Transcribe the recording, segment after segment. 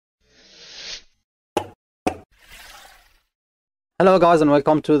Hello guys and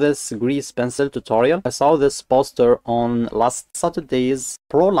welcome to this grease pencil tutorial. I saw this poster on last Saturday's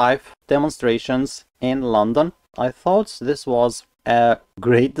Pro Life demonstrations in London. I thought this was a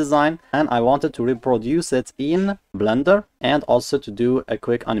great design and I wanted to reproduce it in Blender and also to do a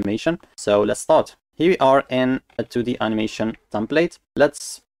quick animation. So let's start. Here we are in a 2D animation template.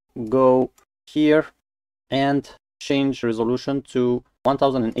 Let's go here and change resolution to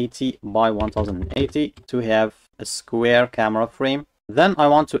 1080 by 1080 to have a square camera frame. Then I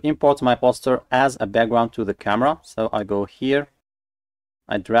want to import my poster as a background to the camera. So I go here,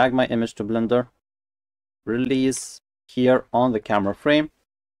 I drag my image to Blender, release here on the camera frame,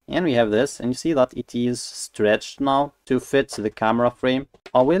 and we have this, and you see that it is stretched now to fit the camera frame.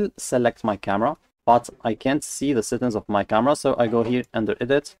 I will select my camera, but I can't see the settings of my camera, so I go here under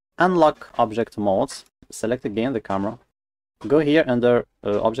Edit, Unlock Object Modes, select again the camera, go here under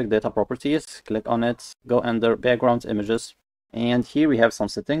Object Data Properties, click on it, go under Background Images, and here we have some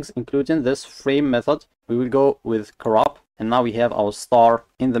settings, including this frame method. We will go with crop, and now we have our star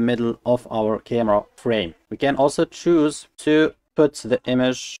in the middle of our camera frame. We can also choose to put the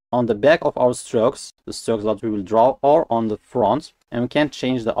image on the back of our strokes, the strokes that we will draw, or on the front, and we can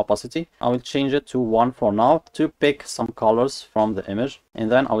change the opacity. I will change it to 1 for now to pick some colors from the image,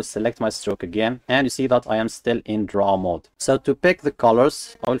 and then I will select my stroke again, and you see that I am still in draw mode. So to pick the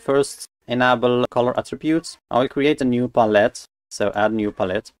colors, I will first enable color attributes. I will create a new palette, so add new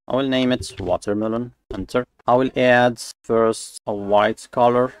palette. I will name it watermelon, enter. I will add first a white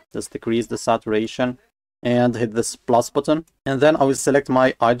color, just decrease the saturation and hit this plus button, and then I will select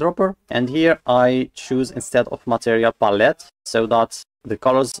my eyedropper, and here I choose instead of material palette, so that the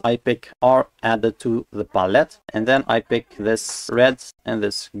colors I pick are added to the palette, and then I pick this red and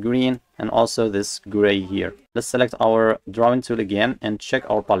this green and also this gray here. Let's select our drawing tool again and check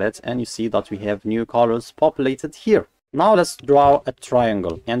our palette, and you see that we have new colors populated here. Now let's draw a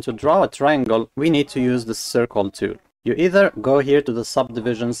triangle, and to draw a triangle we need to use the circle tool. You either go here to the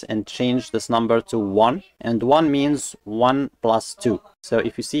subdivisions and change this number to 1, and 1 means 1 plus 2. So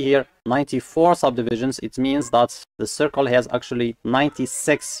if you see here 94 subdivisions, it means that the circle has actually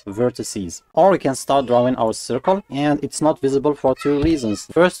 96 vertices. Or we can start drawing our circle, and it's not visible for two reasons.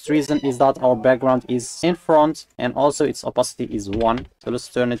 First reason is that our background is in front and also its opacity is 1. So let's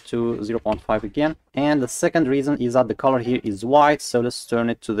turn it to 0.5 again. And the second reason is that the color here is white, so let's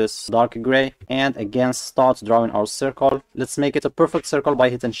turn it to this dark gray and again start drawing our circle. Let's make it a perfect circle by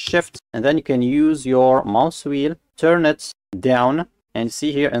hitting Shift, and then you can use your mouse wheel, turn it down, and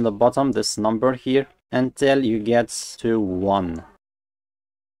see here in the bottom this number here until you get to 1.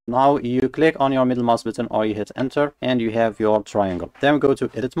 Now you click on your middle mouse button or you hit enter and you have your triangle. Then we go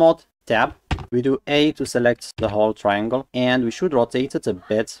to edit mode, tab, we do A to select the whole triangle, and we should rotate it a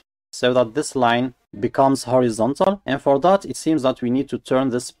bit so that this line becomes horizontal, and for that it seems that we need to turn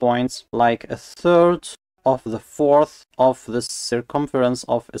this point like a third of the fourth of the circumference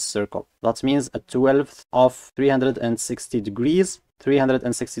of a circle. That means a 12th of 360 degrees.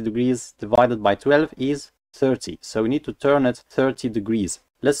 360 degrees divided by 12 is 30. So we need to turn it 30 degrees.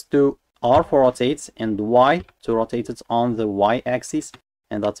 Let's do R for rotate and Y to rotate it on the Y axis.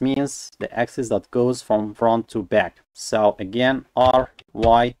 And that means the axis that goes from front to back. So again, R,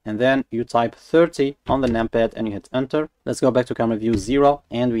 Y, and then you type 30 on the numpad and you hit enter. Let's go back to camera view 0,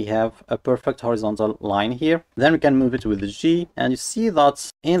 and we have a perfect horizontal line here. Then we can move it with the G, and you see that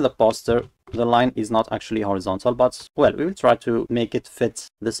in the poster the line is not actually horizontal, but well, we will try to make it fit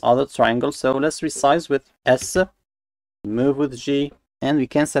this other triangle. So let's resize with S, move with G, and we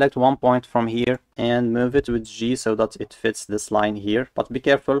can select one point from here and move it with G so that it fits this line here. But be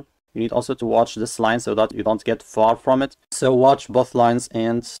careful, you need also to watch this line so that you don't get far from it. So watch both lines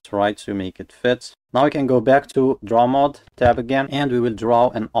and try to make it fit. Now we can go back to draw mode, tab again, and we will draw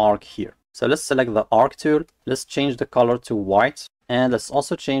an arc here. So let's select the arc tool. Let's change the color to white. And let's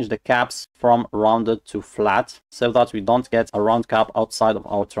also change the caps from rounded to flat so that we don't get a round cap outside of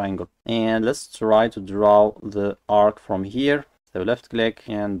our triangle. And let's try to draw the arc from here. So left click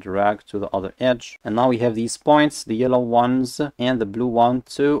and drag to the other edge. And now we have these points, the yellow ones and the blue one,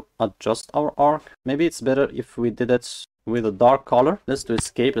 to adjust our arc. Maybe it's better if we did it with a dark color. Let's do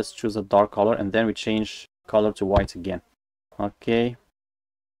escape. Let's choose a dark color and then we change color to white again. Okay.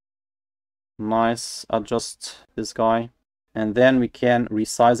 Nice. Adjust this guy. And then we can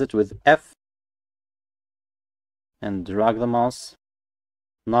resize it with F and drag the mouse.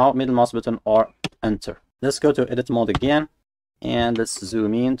 Now middle mouse button or enter. Let's go to edit mode again and let's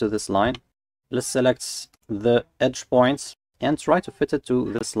zoom in to this line. Let's select the edge points and try to fit it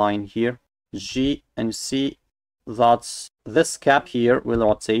to this line here, G, and you see that this cap here will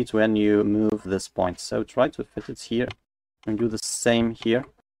rotate when you move this point. So try to fit it here and do the same here.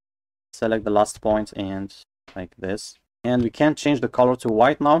 Select the last point and like this. And we can change the color to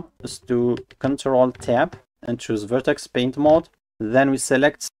white now. Just do Control Tab and choose Vertex Paint Mode. Then we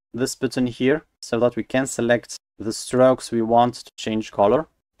select this button here so that we can select the strokes we want to change color.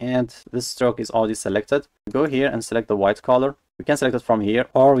 And this stroke is already selected. Go here and select the white color. We can select it from here,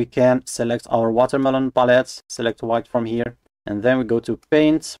 or we can select our watermelon palette, select white from here, and then we go to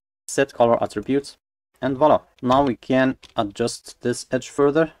Paint, Set Color Attributes, and voila. Now we can adjust this edge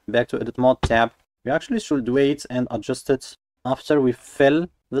further. Back to Edit Mode tab. We actually should wait and adjust it after we fill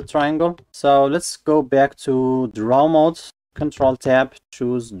the triangle. So let's go back to Draw Mode, Control Tab,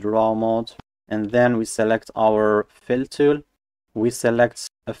 choose Draw Mode, and then we select our Fill tool. We select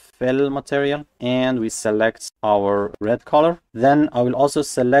a fill material and we select our red color. Then I will also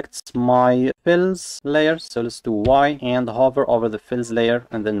select my fills layer. So let's do Y and hover over the fills layer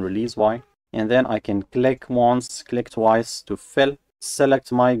and then release Y. And then I can click once, click twice to fill.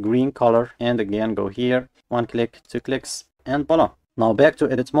 Select my green color and again go here. One click, two clicks, and voila. Now back to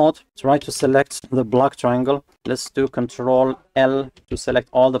edit mode. Try to select the black triangle. Let's do Control L to select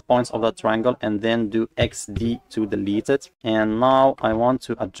all the points of that triangle and then do XD to delete it. And now I want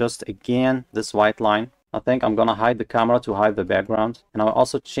to adjust again this white line. I think I'm gonna hide the camera to hide the background. And I'll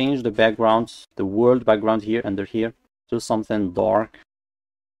also change the background, the world background here under here to something dark.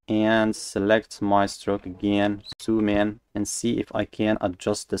 And select my stroke again, zoom in and see if I can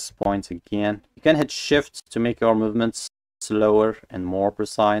adjust this point again. You can hit Shift to make your movements slower and more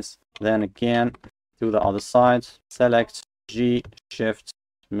precise. Then again to the other side, select G, Shift,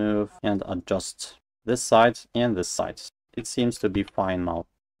 move and adjust this side and this side. It seems to be fine now.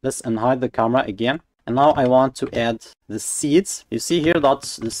 Let's unhide the camera again. And now I want to add the seeds. You see here that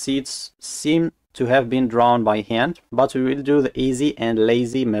the seeds seem to have been drawn by hand, but we will do the easy and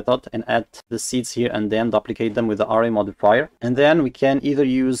lazy method and add the seeds here and then duplicate them with the array modifier. And then we can either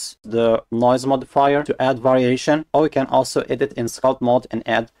use the noise modifier to add variation, or we can also edit in sculpt mode and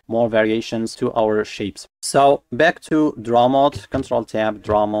add more variations to our shapes. So back to draw mode, Control Tab,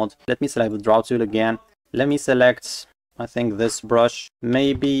 draw mode. Let me select the draw tool again. Let me select, I think, this brush.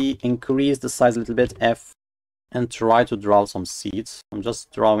 Maybe increase the size a little bit, F, and try to draw some seeds. I'm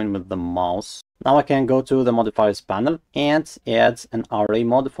just drawing with the mouse. Now I can go to the modifiers panel and add an array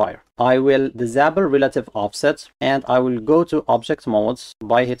modifier. I will disable relative offset and I will go to object modes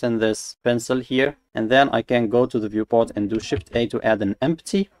by hitting this pencil here. And then I can go to the viewport and do Shift A to add an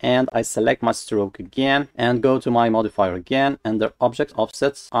empty. And I select my stroke again and go to my modifier again. Under object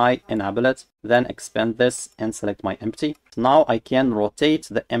offsets, I enable it. Then expand this and select my empty. Now I can rotate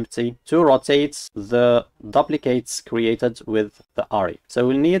the empty to rotate the duplicates created with the array. So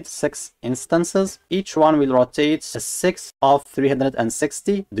we'll need 6 instances. Each one will rotate a 6 of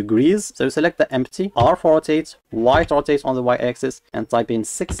 360 degrees. So select the empty, R for rotate, Y to rotate on the Y-axis, and type in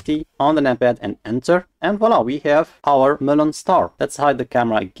 60 on the numpad and enter. And voila, we have our melon star. Let's hide the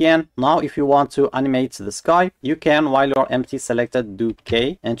camera again. Now if you want to animate the sky, you can, while you're empty selected, do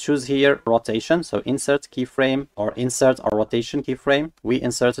K and choose here rotation. So insert keyframe or insert a rotation keyframe. We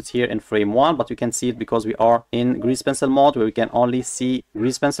insert it here in frame 1, but you can see it because we are in grease pencil mode where we can only see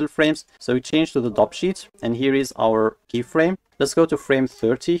grease pencil frames. So we change to the top sheet and here is our keyframe. Let's go to frame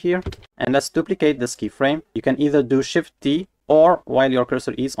 30 here and let's duplicate this keyframe. You can either do Shift T, or while your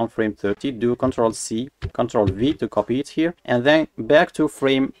cursor is on frame 30, do Control C, Control V to copy it here, and then back to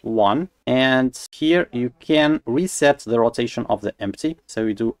frame 1. And here you can reset the rotation of the empty. So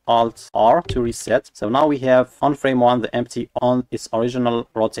we do Alt R to reset. So now we have on frame 1 the empty on its original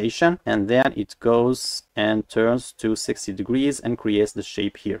rotation, and then it goes and turns to 60 degrees and creates the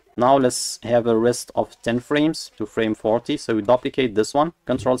shape here. Now let's have a rest of 10 frames to frame 40. So we duplicate this one,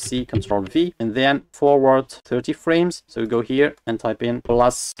 Control C, Control V, and then forward 30 frames. So we go here and type in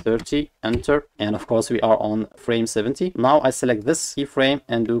plus 30, enter, and of course we are on frame 70. Now I select this keyframe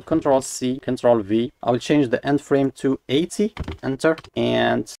and do Control C, Control V. I will change the end frame to 80, enter,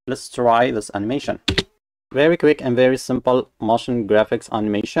 and let's try this animation. Very quick and very simple motion graphics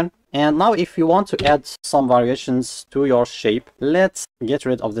animation. And now if you want to add some variations to your shape, let's get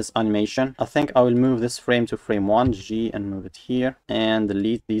rid of this animation. I think I will move this frame to frame 1, G, and move it here and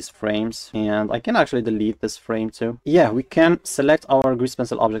delete these frames. And I can actually delete this frame too. Yeah, we can select our grease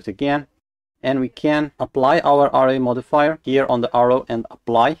pencil object again. And we can apply our array modifier here on the arrow and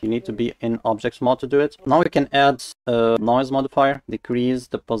apply. You need to be in object mode to do it. Now we can add a noise modifier, decrease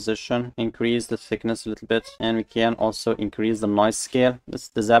the position, increase the thickness a little bit, and we can also increase the noise scale. Let's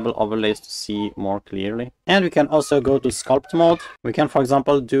disable overlays to see more clearly. And we can also go to sculpt mode. We can, for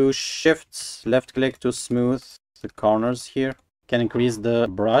example, do Shift left click to smooth the corners here. We can increase the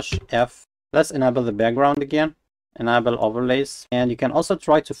brush, F. Let's enable the background again. enable overlays, and you can also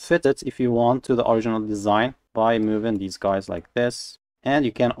try to fit it if you want to the original design by moving these guys like this. And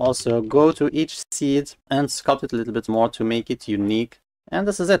you can also go to each seed and sculpt it a little bit more to make it unique. And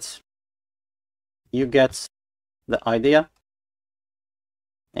this is it. You get the idea.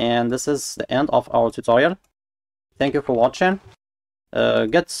 And this is the end of our tutorial. Thank you for watching.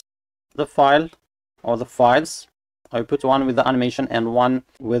 Get the file or the files. I put one with the animation and one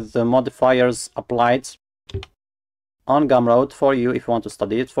with the modifiers applied on Gumroad for you if you want to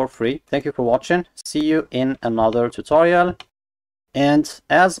study it for free. Thank you for watching. See you in another tutorial. And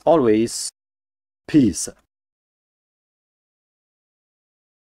as always, peace.